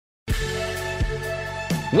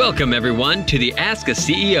Welcome, everyone, to the Ask a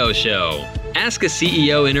CEO show. Ask a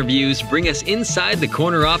CEO interviews bring us inside the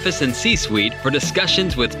corner office and C-suite for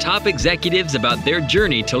discussions with top executives about their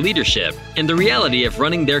journey to leadership and the reality of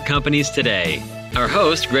running their companies today. Our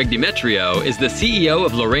host, Greg Demetrio, is the CEO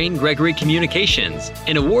of Lorraine Gregory Communications,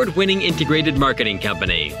 an award-winning integrated marketing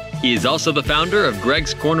company. He is also the founder of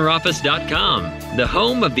gregscorneroffice.com, the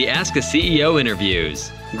home of the Ask a CEO interviews.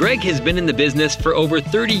 Greg has been in the business for over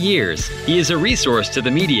 30 years. He is a resource to the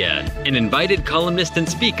media, an invited columnist and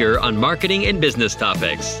speaker on marketing and business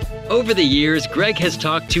topics. Over the years, Greg has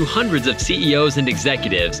talked to hundreds of CEOs and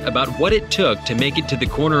executives about what it took to make it to the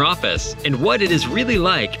corner office and what it is really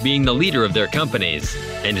like being the leader of their companies.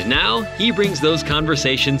 And now, he brings those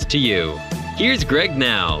conversations to you. Here's Greg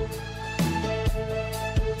now.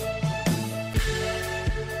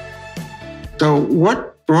 So what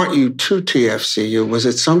brought you to TFCU? Was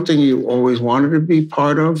it something you always wanted to be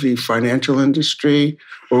part of, the financial industry,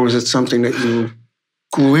 or was it something that you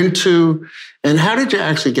grew into? And how did you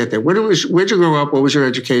actually get there? Where'd you grow up? What was your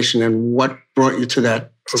education? And what brought you to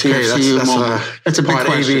that TFCU moment? That's a big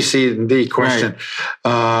question. A, B, C, and D question.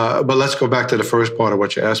 Right. But let's go back to the first part of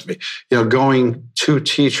what you asked me. Going to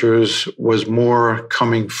teachers was more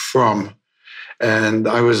coming from. And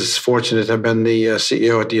I was fortunate to have been the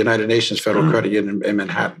CEO at the United Nations Federal Credit Union in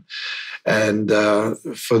Manhattan. And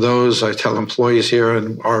for those, I tell employees here,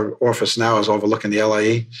 and our office now is overlooking the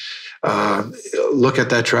LIE, look at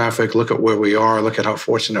that traffic, look at where we are, look at how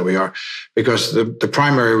fortunate we are. Because the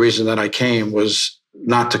primary reason that I came was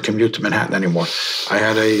not to commute to Manhattan anymore. I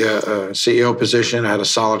had a CEO position, I had a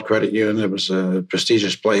solid credit union, it was a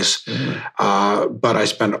prestigious place, but I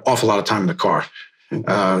spent an awful lot of time in the car.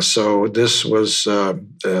 So this was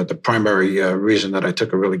the primary reason that I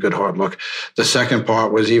took a really good hard look. The second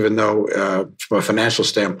part was, even though from a financial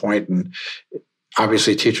standpoint, and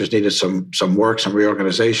obviously teachers needed some work, some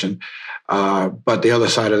reorganization, but the other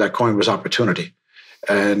side of that coin was opportunity.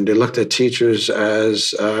 And they looked at teachers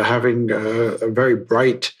as having a very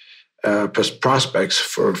bright prospects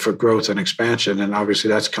for growth and expansion, and obviously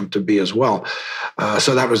that's come to be as well.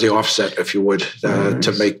 So that was the offset, if you would,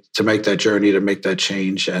 to make that journey, to make that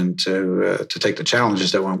change, and to take the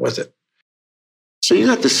challenges that went with it. So you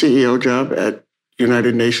got the CEO job at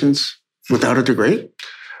United Nations without a degree?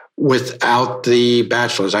 Without the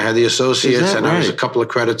bachelor's. I had the associates, and I was a couple of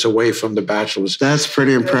credits away from the bachelor's. That's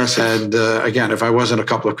pretty impressive. And again, if I wasn't a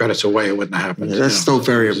couple of credits away, it wouldn't have happened. Yeah, that's still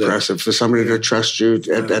very impressive for somebody to trust you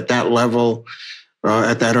at that level,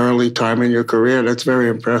 at that early time in your career. That's very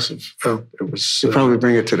impressive. Well, it was. You probably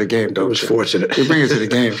bring it to the game, don't you? I was fortunate. You bring it to the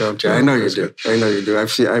game, don't you? I know you do. I know you do.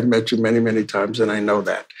 I've met you many, many times, and I know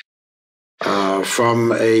that.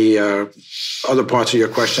 From other parts of your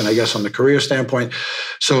question, I guess, on the career standpoint.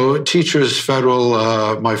 So Teachers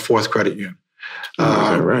Federal, my fourth credit union.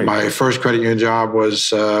 Right? My first credit union job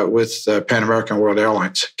was with Pan American World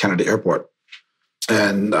Airlines, Kennedy Airport.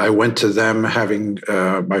 And I went to them having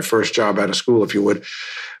my first job out of school, if you would,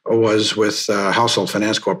 was with Household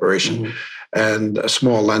Finance Corporation, and a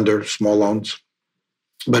small lender, small loans.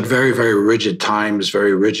 But very, very rigid times,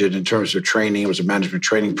 very rigid in terms of training. It was a management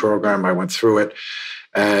training program. I went through it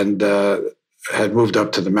and had moved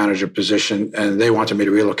up to the manager position, and they wanted me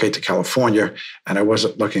to relocate to California, and I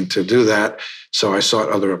wasn't looking to do that. So I sought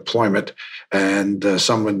other employment, and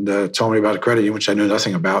someone told me about a credit union, which I knew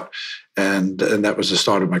nothing about. And that was the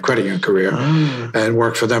start of my credit union career, and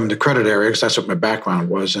worked for them in the credit area, because that's what my background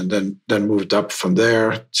was. And then moved up from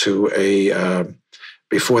there to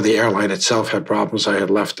before the airline itself had problems, I had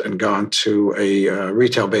left and gone to a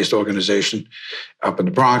retail-based organization up in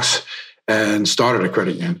the Bronx and started a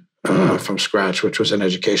credit union from scratch, which was an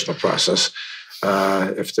educational process.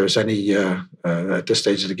 If there's any at this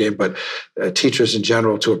stage of the game, but teachers in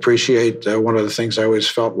general to appreciate. One of the things I always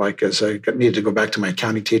felt like is I needed to go back to my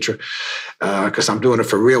accounting teacher, because I'm doing it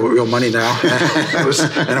for real money now, and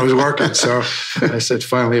it was working. So I said,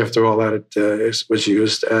 finally, after all that, it was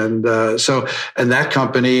used. And and that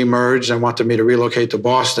company merged and wanted me to relocate to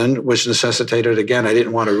Boston, which necessitated, again, I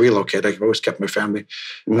didn't want to relocate. I always kept my family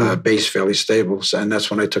base fairly stable. And that's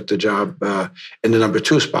when I took the job in the number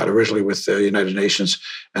 2 spot, originally with the United Nations,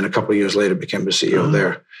 and a couple of years later became the CEO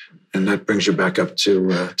there. And that brings you back up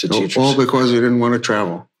to teachers. All because you didn't want to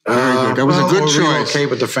travel. That was a good choice. Okay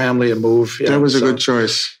with the family and move. Yeah, that was a good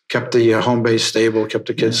choice. Kept the home base stable, kept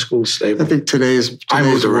the kids' school stable. I think today's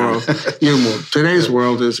world, you moved. Today's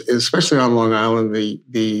world is, especially on Long Island,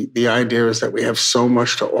 the idea is that we have so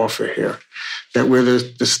much to offer here, that we're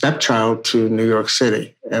the stepchild to New York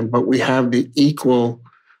City, but we have the equal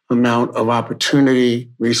amount of opportunity,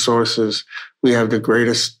 resources. We have the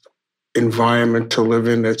greatest environment to live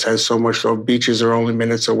in that has so much. So beaches are only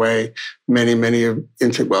minutes away. Many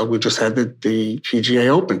we just had the PGA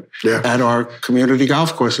Open at our community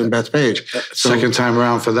golf course in Bethpage. Second time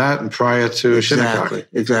around for that, and prior to Shinnecock.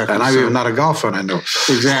 Exactly. And I'm not a golfer, I know.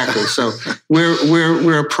 Exactly. So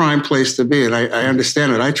we're a prime place to be, and I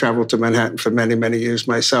understand it. I traveled to Manhattan for many years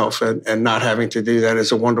myself, and not having to do that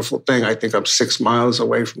is a wonderful thing. I think I'm 6 miles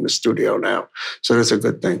away from the studio now, so that's a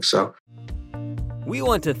good thing. So. We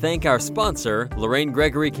want to thank our sponsor, Lorraine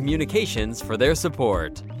Gregory Communications, for their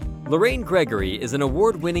support. Lorraine Gregory is an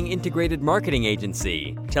award-winning integrated marketing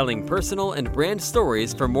agency, telling personal and brand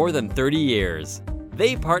stories for more than 30 years.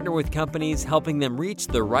 They partner with companies, helping them reach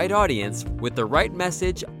the right audience with the right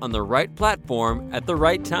message on the right platform at the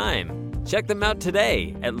right time. Check them out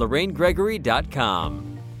today at lorrainegregory.com.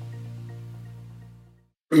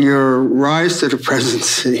 Your rise to the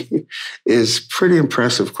presidency is pretty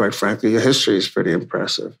impressive, quite frankly. Your history is pretty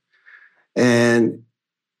impressive. And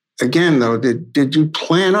again, though, did you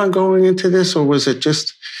plan on going into this, or was it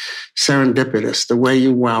just serendipitous, the way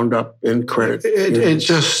you wound up in credit? It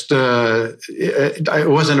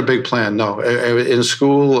wasn't a big plan, no. In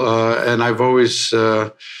school, and I've always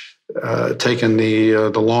taken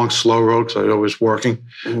the long, slow road because I was always working.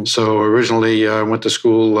 Mm-hmm. So originally I went to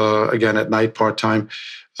school, again, at night, part-time,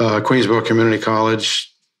 Queensborough Community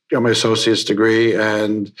College, got my associate's degree,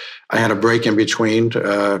 and I had a break in between,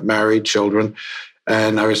 married, children,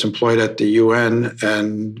 and I was employed at the UN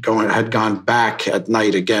and had gone back at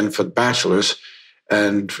night again for the bachelor's,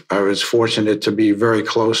 and I was fortunate to be very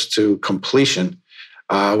close to completion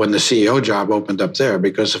when the CEO job opened up there,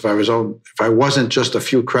 because if I wasn't just a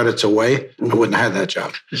few credits away, I wouldn't have had that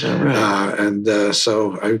job. Is that right?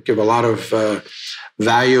 So I give a lot of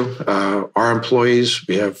value. Our employees,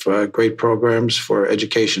 we have great programs for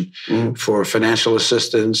education, for financial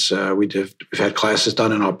assistance. We've had classes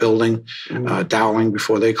done in our building, Dowling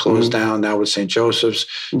before they closed down, now with St. Joseph's.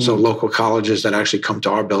 So local colleges that actually come to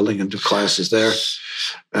our building and do classes there.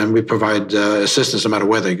 And we provide assistance no matter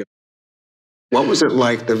where they go. What was it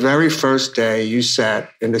like the very first day you sat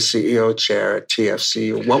in the CEO chair at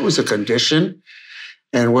TFCU? What was the condition?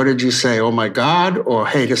 And what did you say? Oh my God, or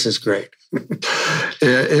hey, this is great?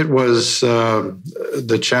 It was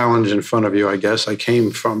the challenge in front of you, I guess. I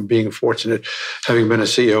came from being fortunate, having been a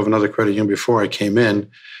CEO of another credit union before I came in,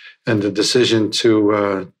 and the decision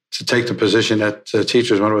to take the position at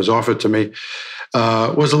Teachers when it was offered to me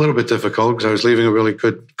was a little bit difficult because I was leaving a really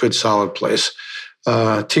good, solid place.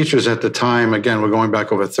 Teachers at the time, again, we're going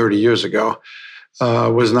back over 30 years ago,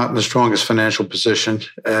 was not in the strongest financial position,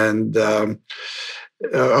 and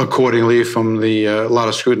accordingly, from a lot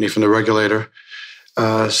of scrutiny from the regulator.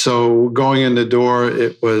 So going in the door,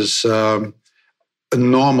 it was a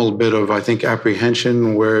normal bit of, I think,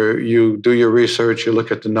 apprehension where you do your research, you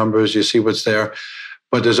look at the numbers, you see what's there,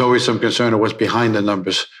 but there's always some concern of what's behind the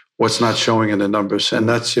numbers, what's not showing in the numbers, and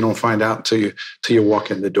that's you don't find out till you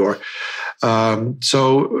walk in the door.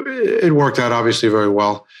 So it worked out obviously very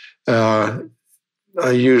well.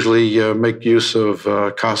 I usually make use of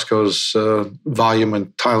Costco's volume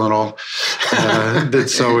and Tylenol. Did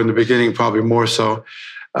so in the beginning, probably more so.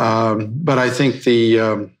 But I think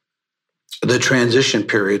the transition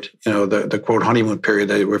period, the quote honeymoon period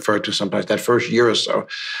they refer to sometimes, that first year or so,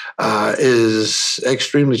 is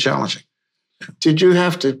extremely challenging. Did you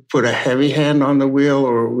have to put a heavy hand on the wheel,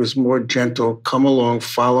 or it was more gentle, come along,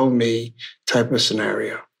 follow me type of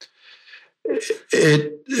scenario?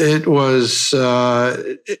 It was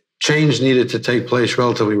change needed to take place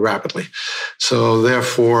relatively rapidly, so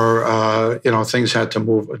therefore, things had to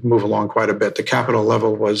move along quite a bit. The capital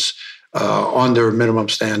level was under minimum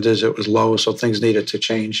standards; it was low, so things needed to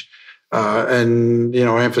change. And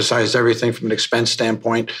I emphasized everything from an expense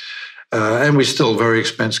standpoint. And we're still very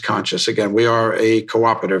expense conscious. Again, we are a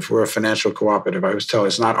cooperative. We're a financial cooperative. I always tell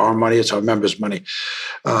it's not our money, it's our members' money.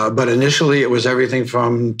 But initially, it was everything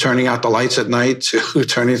from turning out the lights at night to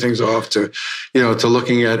turning things off to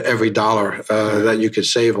looking at every dollar that you could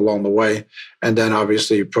save along the way. And then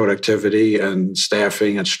obviously productivity and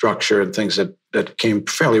staffing and structure and things that came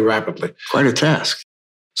fairly rapidly. Quite a task.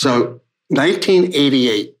 So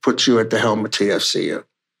 1988 puts you at the helm of TFCU,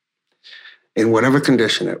 in whatever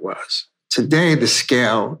condition it was. Today, the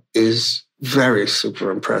scale is very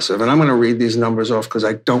super impressive. And I'm going to read these numbers off because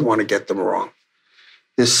I don't want to get them wrong.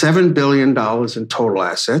 There's $7 billion in total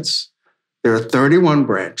assets. There are 31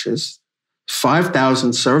 branches,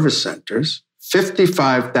 5,000 service centers,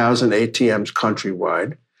 55,000 ATMs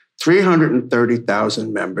countrywide,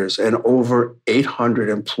 330,000 members, and over 800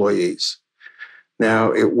 employees.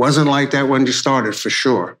 Now, it wasn't like that when you started, for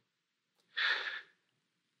sure.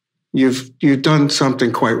 you've done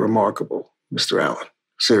something quite remarkable, Mr. Allen.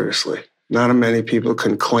 Seriously. Not many people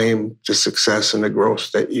can claim the success and the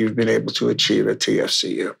growth that you've been able to achieve at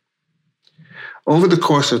TFCU. Over the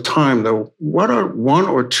course of time, though, what are one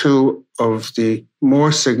or two of the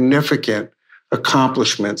more significant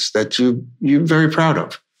accomplishments that you're very proud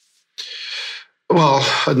of? Well,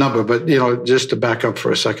 a number, but just to back up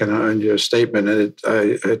for a second on your statement,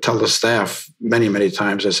 I tell the staff many, many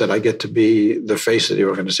times, I said, I get to be the face of the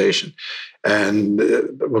organization. And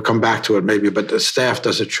we'll come back to it maybe, but the staff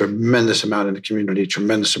does a tremendous amount in the community,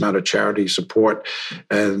 tremendous amount of charity support.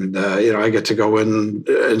 And, I get to go in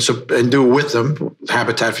and do with them,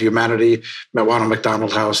 Habitat for Humanity, Ronald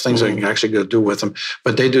McDonald House, things I can actually go do with them.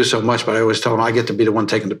 But they do so much, but I always tell them I get to be the one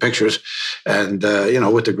taking the pictures and,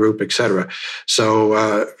 with the group, et cetera. So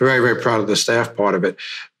very, very proud of the staff part of it.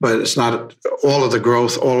 But it's not all of the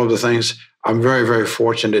growth, all of the things. I'm very, very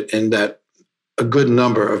fortunate in that a good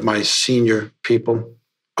number of my senior people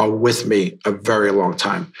are with me a very long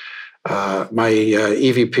time. My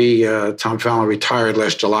EVP, Tom Fallon, retired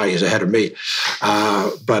last July. He's ahead of me.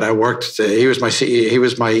 But I worked, he was my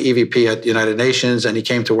EVP at the United Nations, and he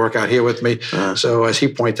came to work out here with me. So as he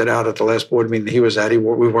pointed out at the last board meeting he was at, we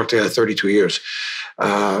worked together 32 years.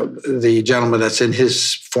 The gentleman that's in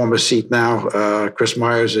his former seat now, Chris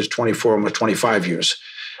Myers, is 24, almost 25 years.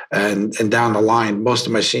 And down the line, most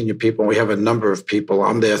of my senior people, we have a number of people.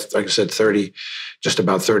 I'm there, like I said, 30, just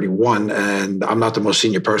about 31, and I'm not the most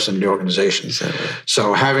senior person in the organization. Exactly.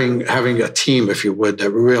 So having a team, if you would,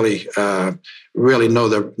 that really know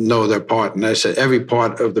their part. And I said every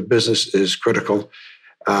part of the business is critical.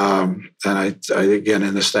 And I again,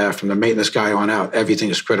 in the staff, from the maintenance guy on out, everything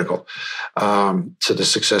is critical to the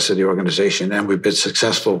success of the organization. And we've been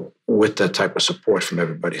successful with that type of support from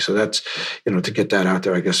everybody. So that's, to get that out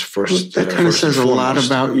there, I guess, first. That kind of says a lot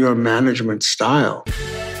about your management style.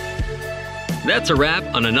 That's a wrap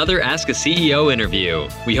on another Ask a CEO interview.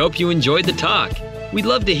 We hope you enjoyed the talk. We'd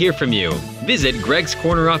love to hear from you. Visit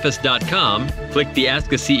gregscorneroffice.com, click the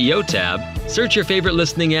Ask a CEO tab, search your favorite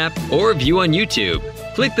listening app, or view on YouTube.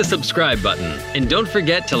 Click the subscribe button, and don't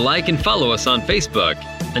forget to like and follow us on Facebook.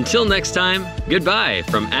 Until next time, goodbye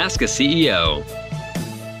from Ask a CEO.